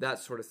 that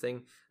sort of thing.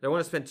 I don't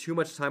want to spend too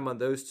much time on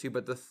those two,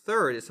 but the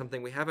third is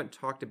something we haven't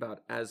talked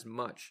about as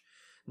much: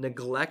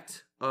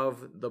 neglect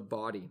of the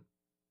body.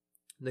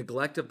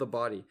 Neglect of the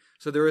body.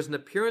 So there is an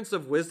appearance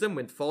of wisdom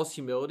with false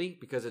humility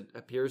because it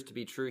appears to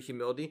be true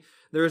humility.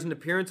 There is an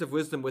appearance of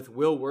wisdom with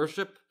will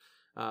worship.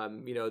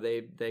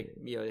 They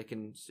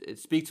can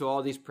speak to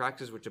all these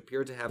practices which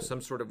appear to have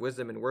some sort of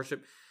wisdom in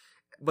worship.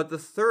 But the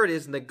third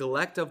is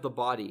neglect of the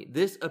body.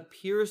 This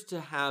appears to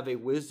have a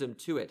wisdom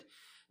to it.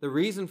 The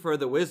reason for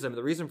the wisdom,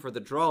 the reason for the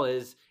draw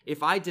is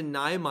if I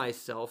deny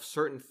myself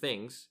certain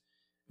things,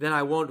 then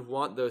I won't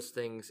want those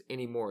things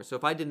anymore. So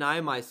if I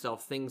deny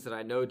myself things that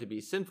I know to be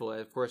sinful,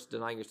 and of course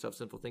denying yourself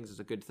sinful things is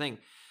a good thing,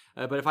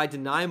 but if I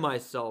deny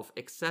myself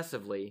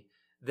excessively,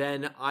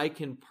 then I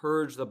can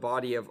purge the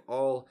body of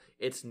all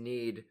its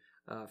need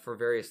for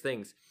various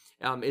things.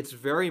 It's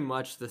very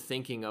much the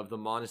thinking of the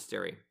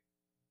monastery,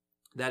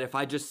 that if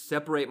I just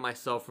separate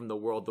myself from the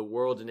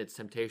world and its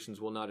temptations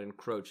will not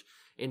encroach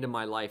into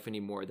my life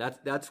anymore.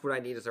 That's what I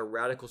need, is a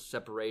radical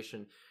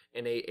separation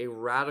and a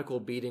radical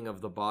beating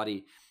of the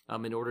body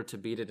in order to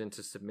beat it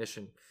into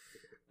submission.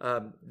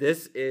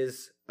 This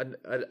is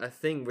a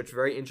thing which,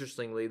 very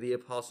interestingly, the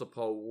Apostle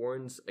Paul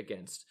warns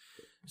against.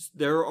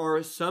 There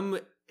are some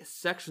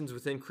sections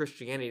within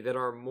Christianity that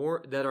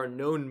are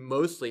known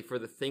mostly for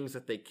the things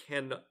that they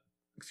cannot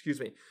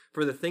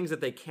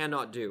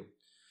do.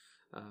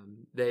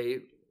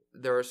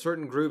 There are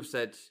certain groups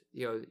that,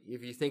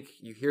 if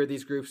you hear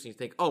these groups and you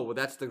think, oh, well,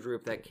 that's the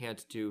group that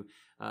can't do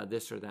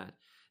this or that.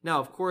 Now,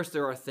 of course,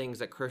 there are things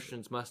that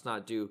Christians must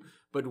not do,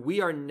 but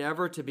we are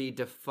never to be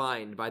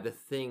defined by the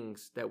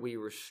things that we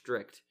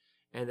restrict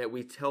and that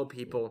we tell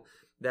people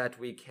that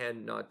we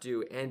cannot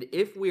do. And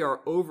if we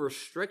are over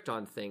strict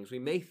on things, we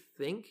may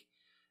think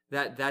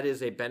that that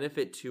is a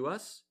benefit to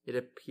us. It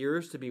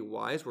appears to be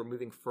wise. We're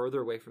moving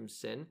further away from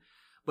sin.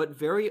 But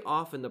very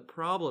often the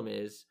problem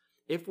is,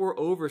 if we're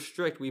over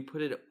strict, we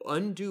put an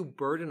undue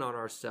burden on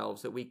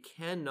ourselves that we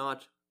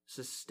cannot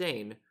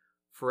sustain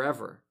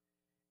forever.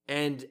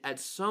 And at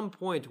some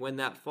point when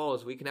that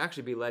falls, we can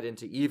actually be led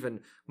into even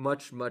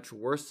much, much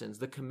worse sins.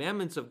 The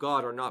commandments of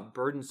God are not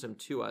burdensome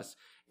to us.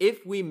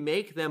 If we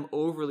make them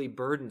overly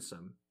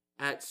burdensome,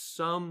 at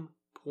some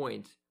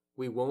point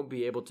we won't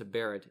be able to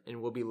bear it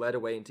and we'll be led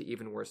away into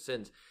even worse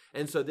sins.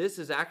 And so this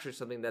is actually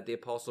something that the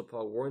Apostle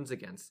Paul warns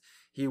against.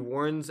 He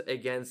warns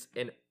against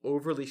an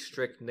overly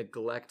strict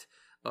neglect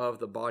of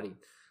the body.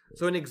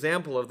 So an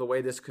example of the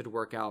way this could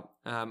work out,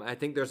 I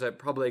think there's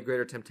probably a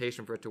greater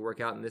temptation for it to work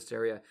out in this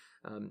area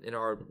in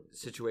our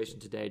situation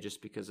today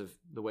just because of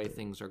the way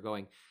things are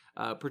going,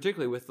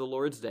 particularly with the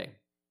Lord's Day.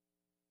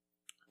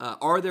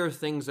 Are there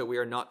things that we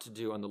are not to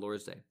do on the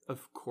Lord's Day?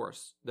 Of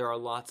course. There are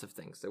lots of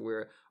things that we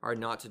are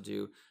not to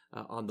do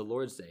on the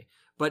Lord's Day.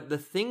 But the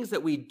things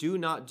that we do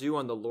not do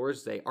on the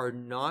Lord's Day are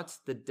not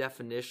the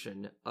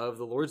definition of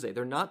the Lord's Day.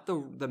 They're not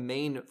the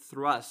main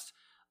thrust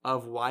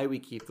of why we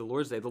keep the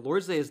Lord's Day. The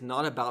Lord's Day is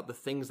not about the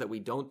things that we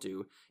don't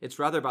do. It's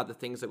rather about the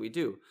things that we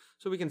do.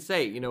 So we can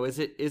say,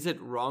 is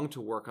it wrong to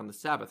work on the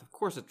Sabbath? Of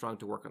course it's wrong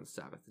to work on the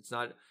Sabbath. It's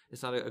not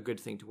a good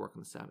thing to work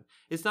on the Sabbath.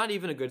 It's not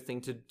even a good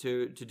thing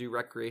to do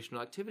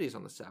recreational activities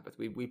on the Sabbath.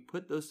 We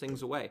put those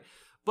things away.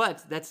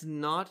 But that's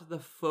not the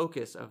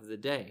focus of the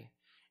day.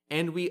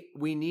 And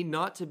we need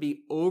not to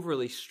be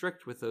overly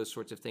strict with those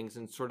sorts of things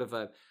in sort of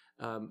a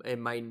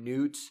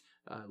minute,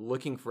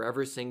 looking for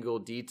every single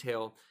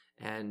detail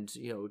and,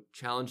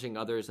 challenging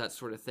others, that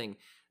sort of thing.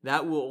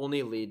 That will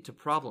only lead to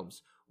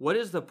problems. What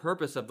is the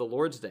purpose of the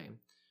Lord's Day?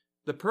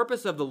 The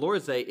purpose of the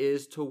Lord's Day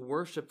is to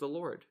worship the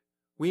Lord.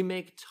 We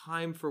make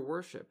time for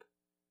worship.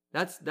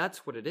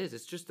 That's what it is.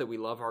 It's just that we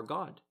love our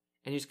God,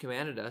 and He's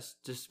commanded us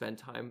to spend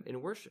time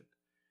in worship.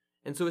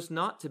 And so it's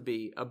not to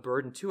be a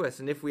burden to us.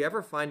 And if we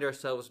ever find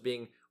ourselves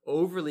being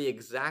overly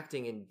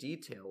exacting in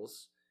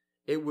details,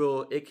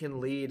 it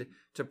can lead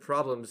to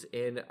problems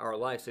in our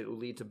lives. It will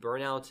lead to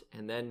burnout,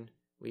 and then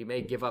we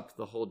may give up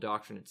the whole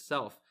doctrine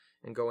itself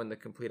and go in the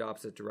complete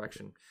opposite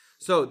direction.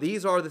 So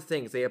these are the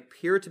things. They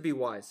appear to be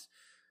wise.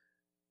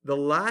 The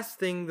last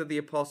thing that the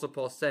Apostle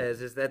Paul says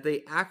is that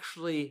they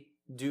actually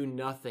do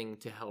nothing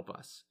to help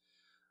us.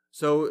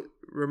 So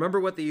remember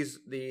what these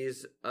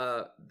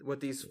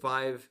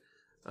five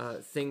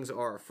things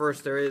are.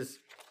 First, there is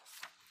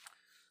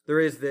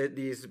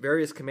these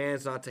various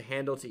commands not to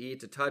handle, to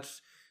eat, to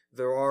touch.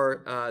 There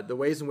are the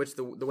ways in which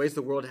the ways of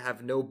the world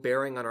have no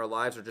bearing on our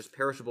lives are just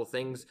perishable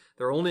things.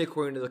 They're only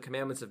according to the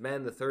commandments of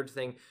men.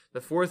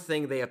 The fourth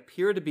thing, they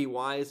appear to be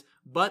wise,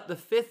 but the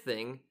fifth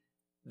thing,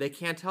 they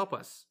can't help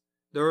us.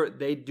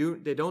 They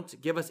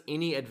don't give us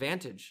any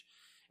advantage.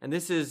 And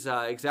this is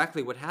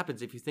exactly what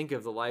happens if you think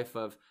of the life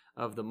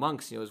of the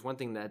monks. Is one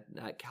thing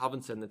that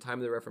Calvin said in the time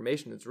of the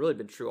Reformation. It's really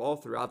been true all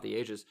throughout the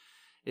ages,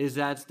 is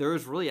that there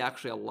is really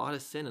actually a lot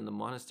of sin in the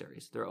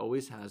monasteries. There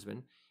always has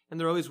been, and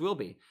there always will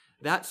be.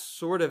 That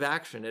sort of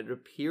action, it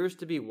appears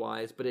to be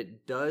wise, but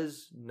it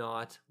does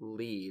not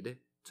lead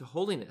to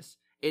holiness.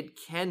 It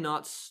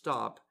cannot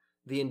stop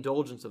the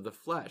indulgence of the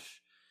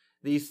flesh.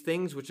 These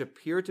things which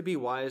appear to be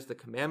wise, the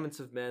commandments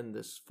of men,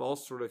 this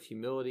false sort of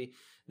humility,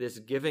 this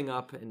giving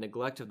up and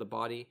neglect of the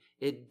body,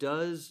 it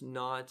does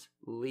not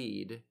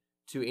lead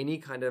to any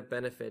kind of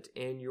benefit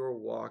in your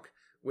walk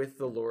with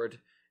the Lord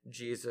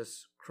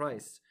Jesus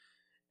Christ.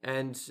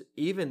 And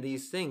even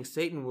these things,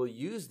 Satan will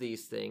use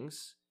these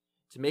things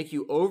to make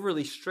you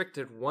overly strict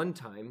at one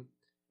time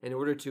in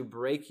order to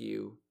break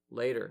you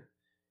later.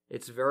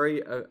 It's a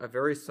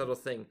very subtle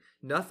thing.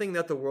 Nothing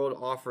that the world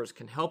offers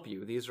can help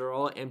you. These are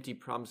all empty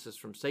promises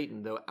from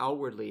Satan, though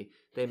outwardly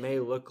they may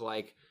look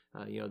like,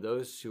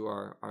 those who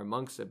are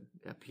monks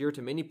appear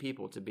to many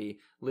people to be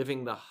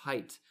living the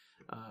height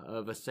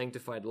of a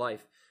sanctified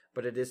life,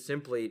 but it is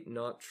simply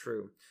not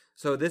true.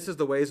 So this is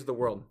the ways of the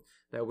world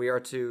that we are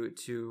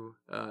to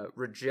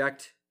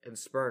reject and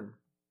spurn.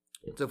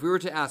 So if we were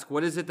to ask,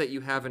 what is it that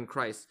you have in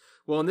Christ?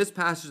 Well, in this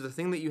passage, the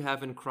thing that you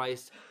have in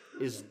Christ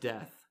is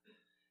death.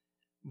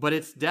 But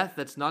it's death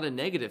that's not a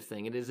negative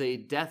thing. It is a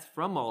death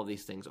from all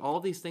these things. All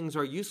these things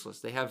are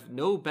useless. They have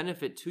no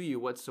benefit to you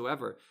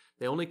whatsoever.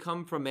 They only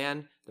come from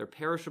man. They're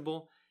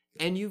perishable,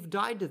 and you've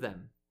died to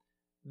them.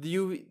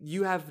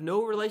 You have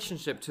no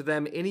relationship to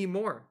them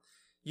anymore.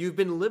 You've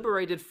been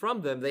liberated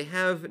from them. They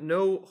have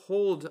no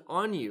hold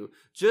on you.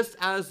 Just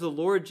as the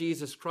Lord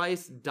Jesus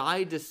Christ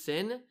died to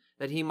sin,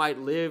 that he might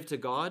live to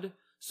God,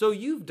 so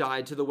you've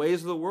died to the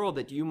ways of the world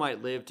that you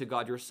might live to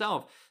God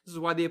yourself. This is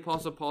why the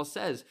Apostle Paul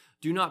says,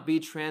 do not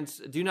be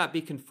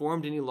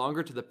conformed any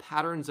longer to the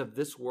patterns of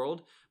this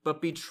world,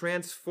 but be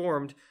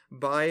transformed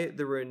by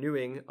the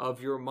renewing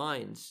of your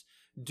minds.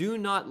 Do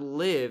not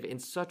live in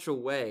such a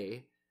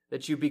way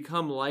that you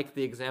become like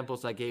the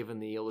examples I gave in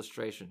the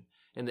illustration,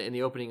 in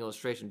the opening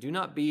illustration. Do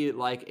not be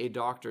like a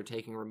doctor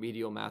taking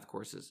remedial math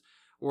courses,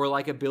 or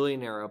like a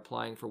billionaire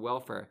applying for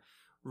welfare.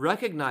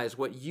 Recognize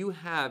what you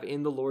have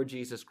in the Lord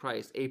Jesus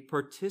Christ, a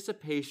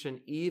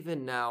participation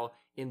even now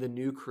in the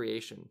new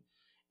creation.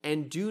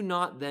 And do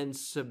not then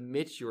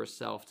submit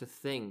yourself to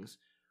things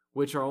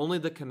which are only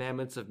the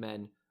commandments of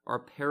men, are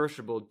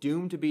perishable,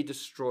 doomed to be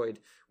destroyed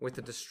with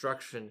the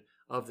destruction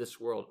of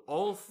this world.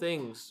 All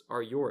things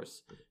are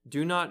yours.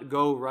 Do not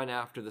go run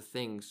after the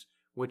things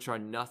which are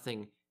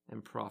nothing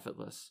and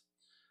profitless.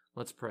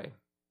 Let's pray.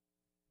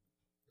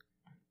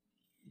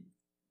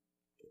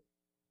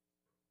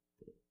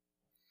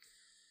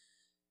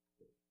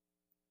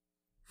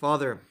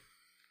 Father,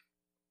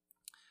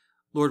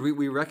 Lord,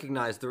 we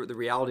recognize the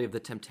reality of the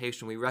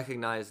temptation. We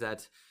recognize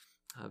that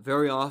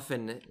very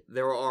often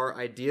there are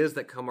ideas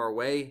that come our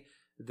way.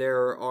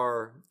 There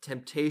are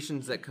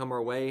temptations that come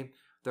our way.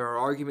 There are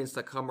arguments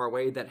that come our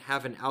way that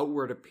have an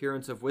outward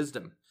appearance of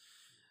wisdom.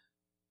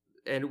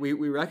 And we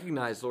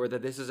recognize, Lord,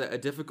 that this is a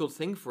difficult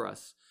thing for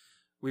us.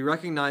 We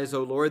recognize,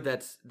 oh Lord,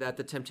 that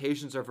the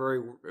temptations are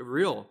very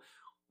real.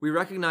 We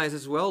recognize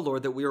as well,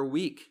 Lord, that we are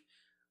weak.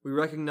 We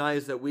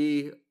recognize that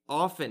we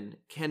often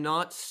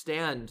cannot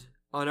stand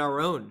on our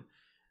own,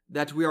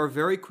 that we are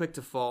very quick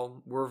to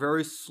fall. We're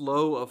very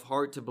slow of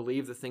heart to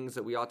believe the things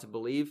that we ought to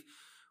believe.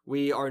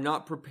 We are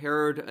not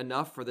prepared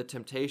enough for the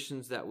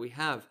temptations that we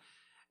have.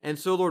 And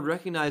so, Lord,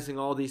 recognizing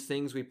all these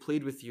things, we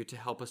plead with you to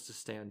help us to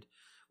stand.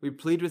 We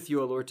plead with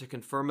you, O Lord, to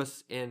confirm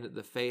us in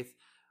the faith.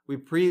 We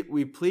plead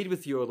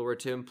with you, O Lord,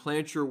 to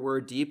implant your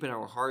word deep in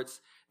our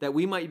hearts, that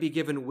we might be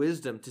given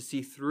wisdom to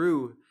see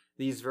through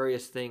these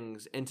various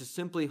things and to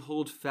simply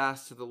hold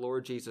fast to the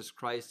Lord Jesus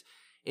Christ,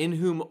 in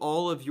whom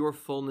all of your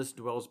fullness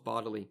dwells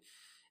bodily,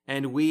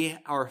 and we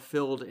are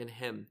filled in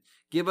him.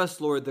 Give us,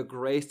 Lord, the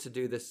grace to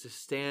do this, to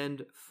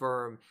stand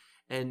firm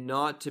and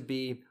not to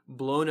be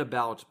blown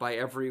about by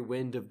every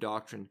wind of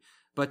doctrine,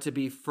 but to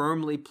be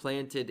firmly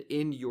planted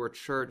in your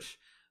church,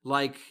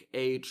 like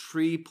a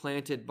tree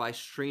planted by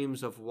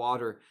streams of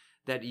water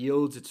that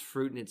yields its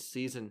fruit in its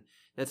season.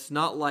 That's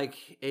not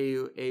like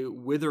a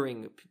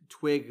withering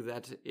twig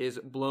that is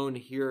blown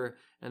here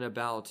and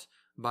about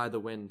by the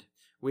wind.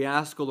 We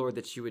ask, O Lord,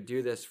 that you would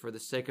do this for the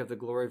sake of the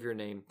glory of your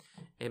name.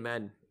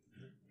 Amen.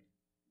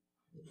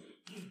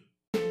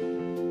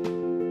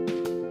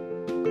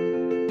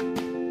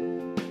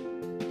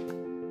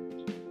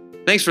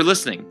 Thanks for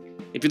listening.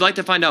 If you'd like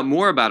to find out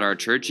more about our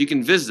church, you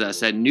can visit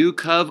us at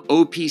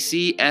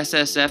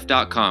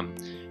newcovopcssf.com.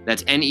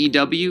 That's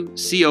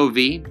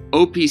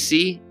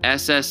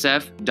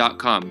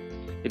newcovopcssf.com.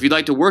 If you'd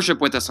like to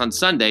worship with us on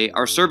Sunday,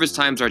 our service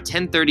times are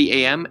 10:30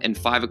 a.m. and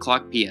 5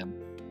 o'clock p.m.